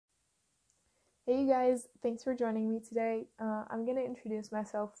Hey you guys, thanks for joining me today. I'm gonna introduce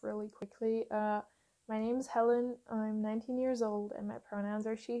myself really quickly. My name is Helen, I'm 19 years old, and my pronouns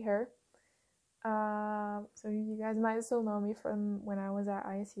are she, her. So you guys might still know me from when I was at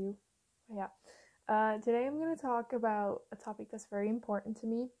ISU. But yeah. Today I'm gonna talk about a topic that's very important to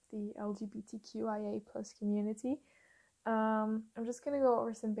me, the LGBTQIA plus community. I'm just gonna go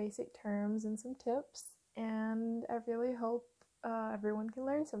over some basic terms and some tips, and I really hope everyone can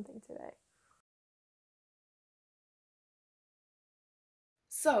learn something today.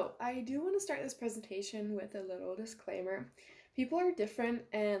 So, I do want to start this presentation with a little disclaimer. People are different,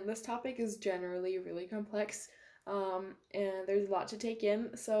 and this topic is generally really complex, and there's a lot to take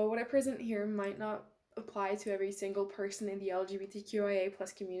in. So, what I present here might not apply to every single person in the LGBTQIA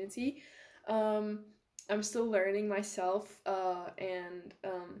plus community. Um, I'm still learning myself, and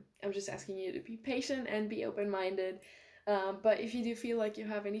I'm just asking you to be patient and be open-minded. But if you do feel like you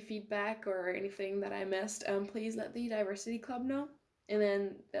have any feedback or anything that I missed, please let the Diversity Club know, and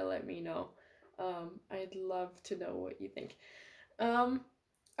then they'll let me know. I'd love to know what you think.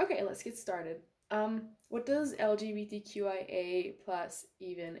 Okay, let's get started. What does LGBTQIA plus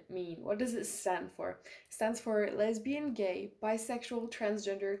even mean? What does it stand for? It stands for lesbian, gay, bisexual,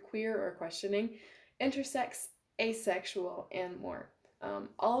 transgender, queer or questioning, intersex, asexual, and more.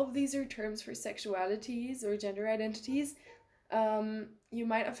 All of these are terms for sexualities or gender identities. You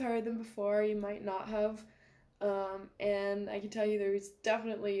might have heard them before, you might not have. And I can tell you there's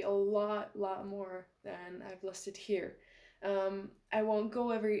definitely a lot more than I've listed here. I won't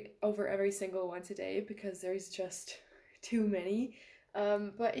go over every single one today because there's just too many.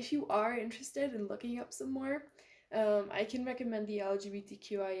 But if you are interested in looking up some more, I can recommend the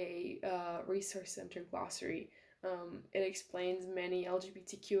LGBTQIA Resource Center Glossary. It explains many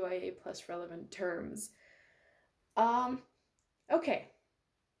LGBTQIA plus relevant terms. Okay,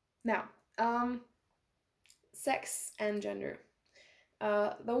 now, sex and gender.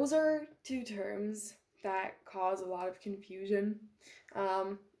 Those are two terms that cause a lot of confusion,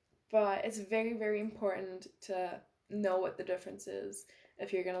 but it's very important to know what the difference is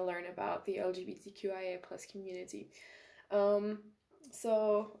if you're going to learn about the LGBTQIA plus community.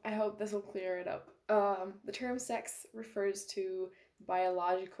 So I hope this will clear it up. The term sex refers to the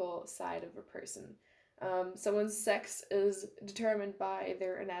biological side of a person. Someone's sex is determined by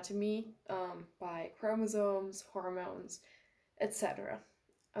their anatomy, by chromosomes, hormones, etc.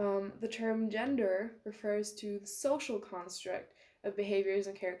 The term gender refers to the social construct of behaviors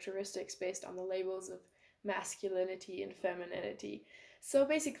and characteristics based on the labels of masculinity and femininity. So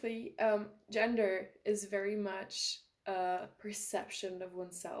basically, gender is very much a perception of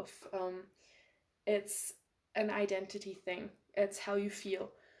oneself. It's an identity thing. It's how you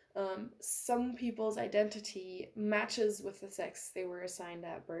feel. Some people's identity matches with the sex they were assigned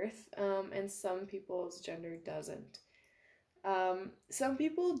at birth, and some people's gender doesn't. Some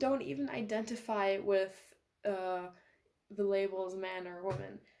people don't even identify with the labels man or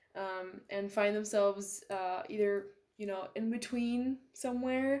woman, and find themselves either, in between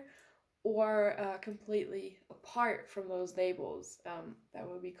somewhere or completely apart from those labels. That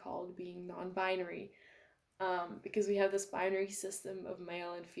would be called being non-binary. Because we have this binary system of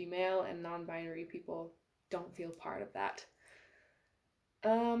male and female, and non-binary people don't feel part of that.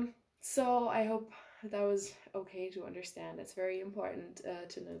 So I hope that was okay to understand. It's very important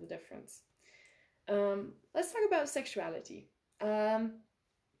to know the difference. Let's talk about sexuality.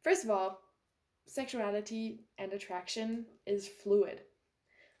 First of all, sexuality and attraction is fluid.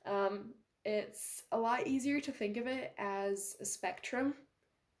 It's a lot easier to think of it as a spectrum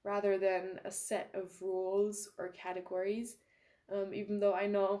rather than a set of rules or categories. Even though I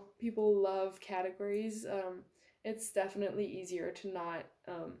know people love categories, it's definitely easier to not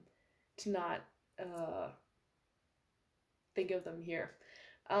think of them here.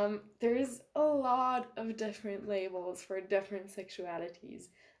 There's a lot of different labels for different sexualities,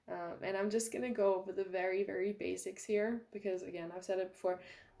 and I'm just gonna go over the very basics here because, again, I've said it before,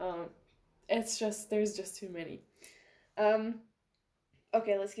 there's just too many.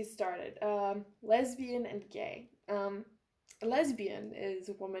 Okay, let's get started. Lesbian and gay. A lesbian is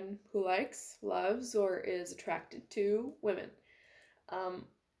a woman who likes, loves, or is attracted to women.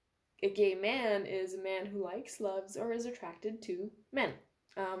 A gay man is a man who likes, loves, or is attracted to men.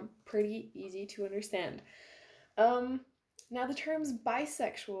 Pretty easy to understand. Now the terms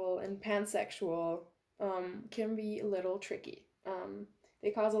bisexual and pansexual can be a little tricky.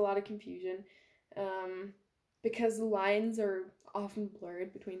 They cause a lot of confusion because the lines are often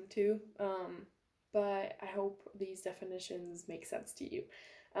blurred between the two, but I hope these definitions make sense to you.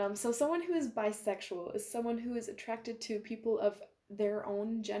 So someone who is bisexual is someone who is attracted to people of their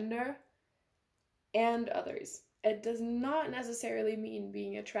own gender and others. It does not necessarily mean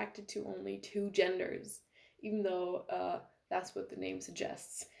being attracted to only two genders, even though that's what the name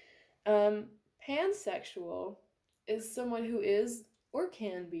suggests. Pansexual is someone who is or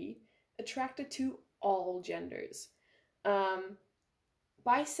can be attracted to all genders. Um,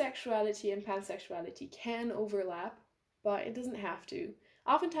 Bisexuality and pansexuality can overlap, but it doesn't have to.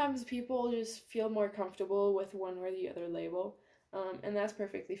 Oftentimes, people just feel more comfortable with one or the other label, and that's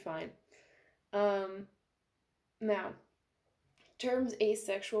perfectly fine. Now, terms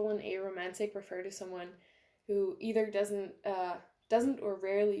asexual and aromantic refer to someone who either doesn't or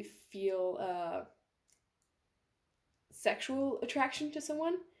rarely feel sexual attraction to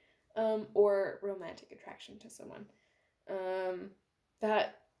someone, or romantic attraction to someone.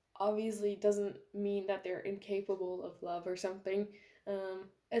 That obviously doesn't mean that they're incapable of love or something.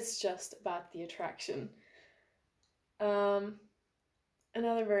 It's just about the attraction. Another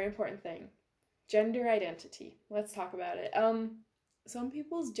very important thing, gender identity. Let's talk about it. Some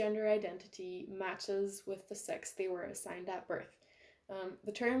people's gender identity matches with the sex they were assigned at birth.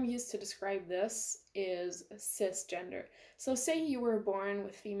 The term used to describe this is cisgender. So say you were born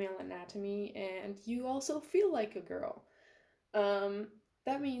with female anatomy and you also feel like a girl.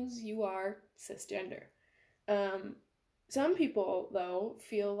 That means you are cisgender. Some people, though,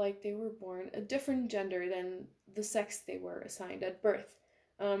 feel like they were born a different gender than the sex they were assigned at birth.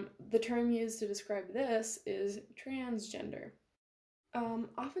 The term used to describe this is transgender.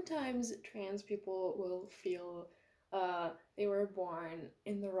 Oftentimes, trans people will feel they were born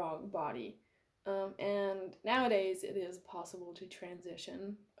in the wrong body. And nowadays, it is possible to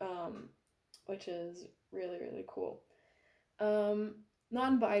transition, which is really, really cool.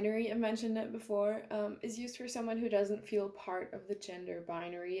 Non-binary, I mentioned it before, is used for someone who doesn't feel part of the gender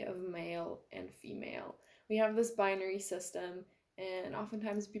binary of male and female. We have this binary system, and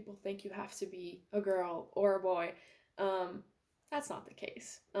oftentimes people think you have to be a girl or a boy. That's not the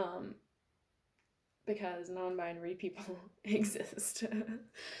case, because non-binary people exist.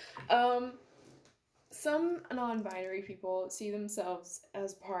 Some non-binary people see themselves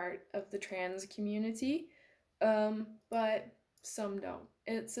as part of the trans community, but some don't.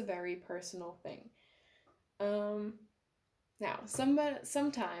 It's a very personal thing. Now,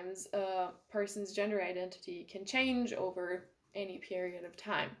 sometimes a person's gender identity can change over any period of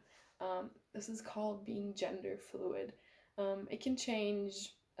time. This is called being gender fluid. It can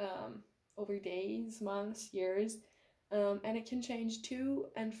change over days, months, years, and it can change to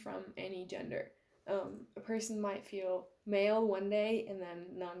and from any gender. A person might feel male one day and then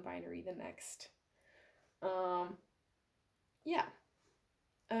non-binary the next. Yeah.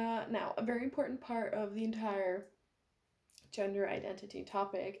 Now, a very important part of the entire gender identity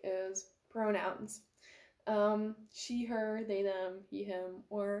topic is pronouns. She, her, they, them, he, him,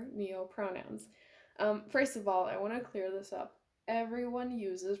 or neo-pronouns. First of all, I want to clear this up. Everyone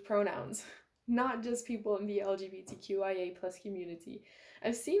uses pronouns, not just people in the LGBTQIA plus community.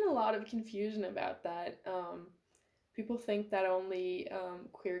 I've seen a lot of confusion about that. People think that only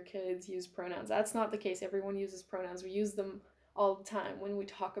queer kids use pronouns. That's not the case. Everyone uses pronouns. We use them all the time when we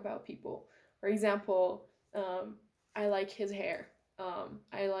talk about people. For example, I like his hair.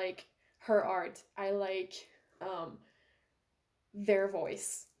 I like her art. I like their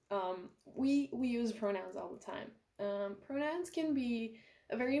voice. We use pronouns all the time. Pronouns can be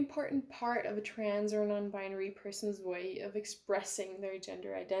a very important part of a trans or non-binary person's way of expressing their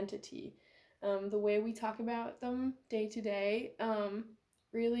gender identity. The way we talk about them day to day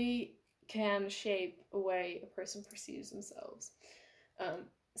really can shape a way a person perceives themselves.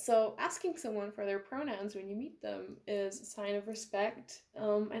 So asking someone for their pronouns when you meet them is a sign of respect,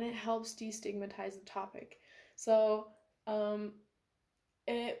 and it helps destigmatize the topic. So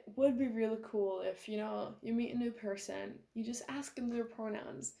it would be really cool if, you meet a new person, you just ask them their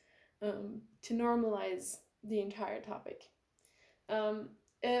pronouns, to normalize the entire topic.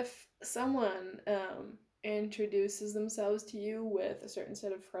 If someone introduces themselves to you with a certain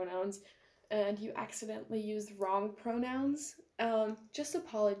set of pronouns and you accidentally use the wrong pronouns, just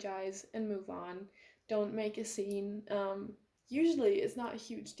apologize and move on. Don't make a scene. Usually it's not a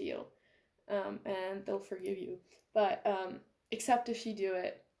huge deal, and they'll forgive you. But except if you do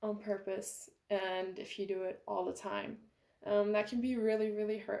it on purpose and if you do it all the time. That can be really,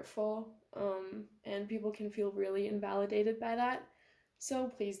 really hurtful, and people can feel really invalidated by that.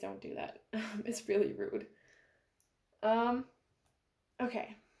 So please don't do that. It's really rude.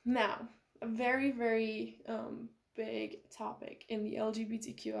 Okay, now, a very, very big topic in the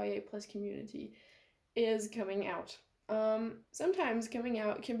LGBTQIA plus community is coming out. Sometimes coming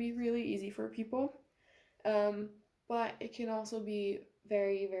out can be really easy for people, but it can also be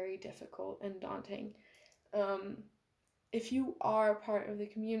very, very difficult and daunting. If you are part of the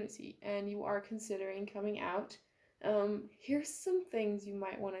community and you are considering coming out, here's some things you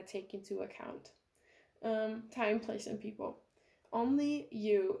might want to take into account. Time, place, and people. Only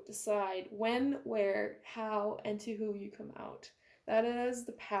you decide when, where, how, and to who you come out. That is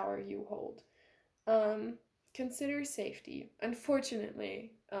the power you hold. Consider safety.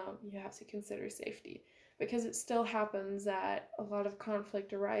 Unfortunately, you have to consider safety because it still happens that a lot of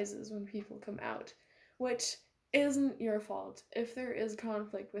conflict arises when people come out, which isn't your fault. If there is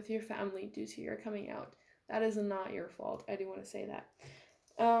conflict with your family due to your coming out, that is not your fault. I do want to say that.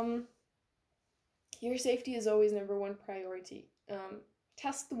 Your safety is always number one priority.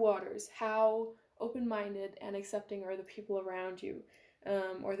 Test the waters. How open-minded and accepting are the people around you,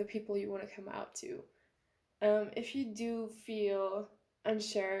 or the people you want to come out to. If you do feel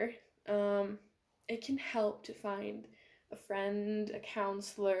unsure, it can help to find a friend, a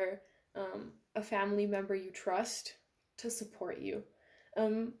counselor, a family member you trust to support you.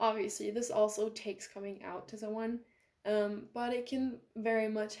 Obviously, this also takes coming out to someone, but it can very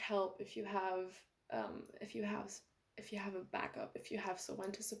much help if you have a backup, if you have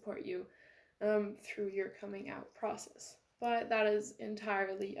someone to support you through your coming out process. But that is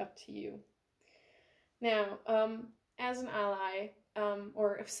entirely up to you. Now, as an ally,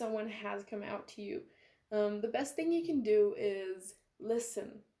 or if someone has come out to you, the best thing you can do is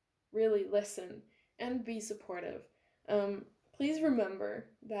listen, really listen, and be supportive. Please remember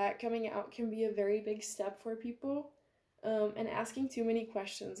that coming out can be a very big step for people, and asking too many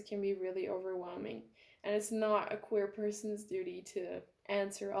questions can be really overwhelming, and it's not a queer person's duty to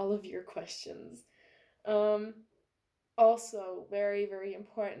answer all of your questions. Also, very, very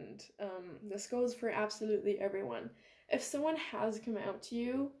important, this goes for absolutely everyone. If someone has come out to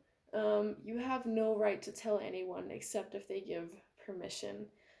you, you have no right to tell anyone except if they give permission.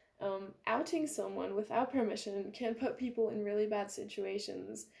 Outing someone without permission can put people in really bad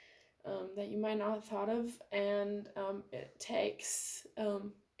situations that you might not have thought of, and it takes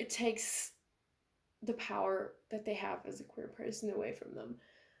the power that they have as a queer person away from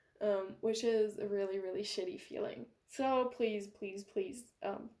them, which is a really, really shitty feeling. So please, please, please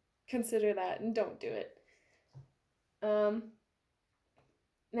consider that and don't do it.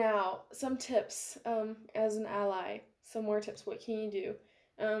 Now, some tips as an ally, some more tips. What can you do?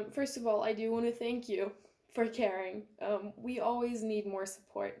 First of all, I do want to thank you for caring. We always need more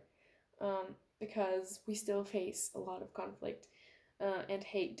support because we still face a lot of conflict and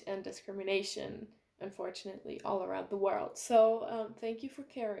hate and discrimination, unfortunately, all around the world. So thank you for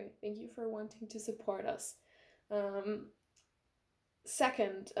caring. Thank you for wanting to support us.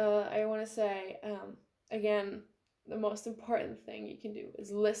 Second, I want to say, again, the most important thing you can do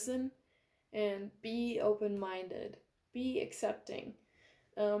is listen and be open-minded, be accepting.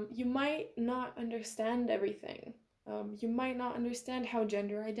 You might not understand everything. You might not understand how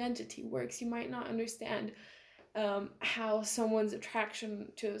gender identity works. You might not understand how someone's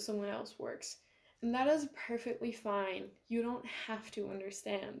attraction to someone else works. And that is perfectly fine. You don't have to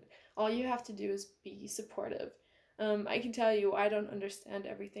understand. All you have to do is be supportive. I can tell you I don't understand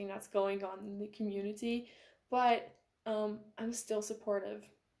everything that's going on in the community, but I'm still supportive.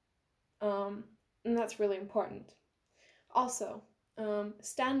 And that's really important. Also,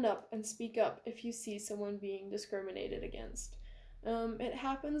 stand up and speak up if you see someone being discriminated against. It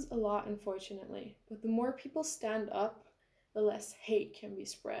happens a lot, unfortunately, but the more people stand up, the less hate can be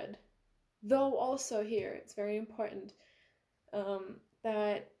spread. Though also here, it's very important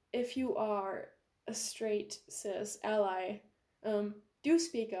that if you are a straight cis ally, do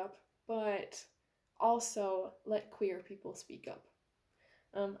speak up, but also let queer people speak up.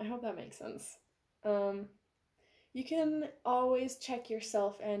 I hope that makes sense. You can always check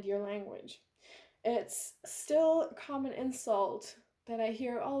yourself and your language. It's still a common insult that I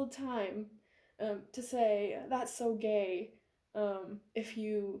hear all the time, to say, that's so gay, if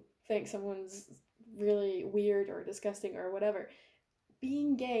you think someone's really weird or disgusting or whatever.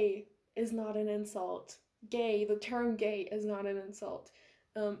 Being gay is not an insult. Gay, the term gay, is not an insult.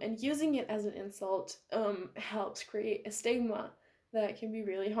 And using it as an insult helps create a stigma that can be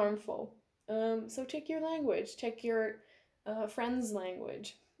really harmful. So check your language, check your friends'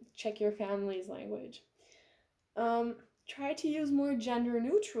 language, check your family's language. Try to use more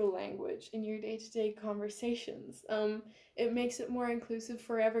gender-neutral language in your day-to-day conversations. It makes it more inclusive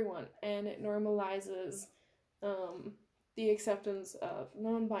for everyone, and it normalizes the acceptance of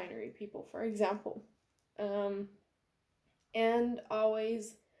non-binary people, for example. And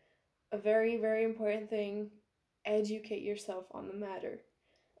always, a very, very important thing, educate yourself on the matter.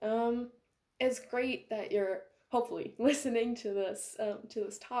 It's great that you're hopefully listening to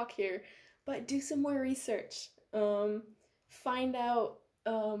this talk here, but do some more research. Find out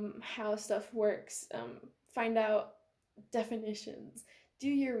how stuff works. Find out definitions. Do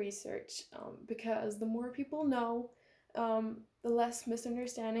your research, because the more people know, the less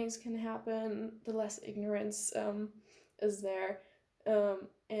misunderstandings can happen, the less ignorance is there.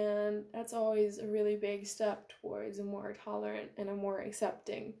 And that's always a really big step towards a more tolerant and a more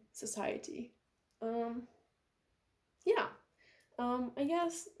accepting society. Yeah, I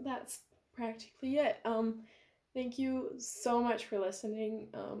guess that's practically it. Thank you so much for listening.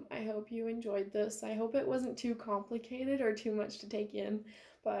 I hope you enjoyed this. I hope it wasn't too complicated or too much to take in.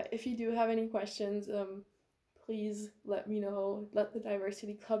 But if you do have any questions, please let me know. Let the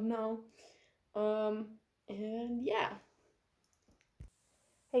Diversity Club know. And yeah.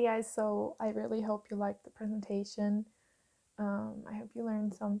 Hey guys, so I really hope you liked the presentation. I hope you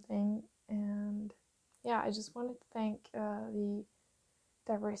learned something, and yeah, I just wanted to thank the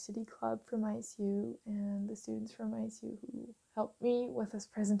Diversity Club from ISU and the students from ISU who helped me with this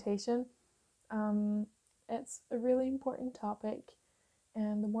presentation. It's a really important topic,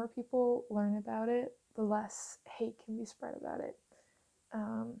 and the more people learn about it, the less hate can be spread about it,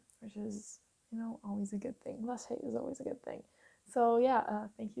 which is, always a good thing. Less hate is always a good thing. So yeah,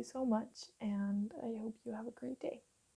 thank you so much, and I hope you have a great day.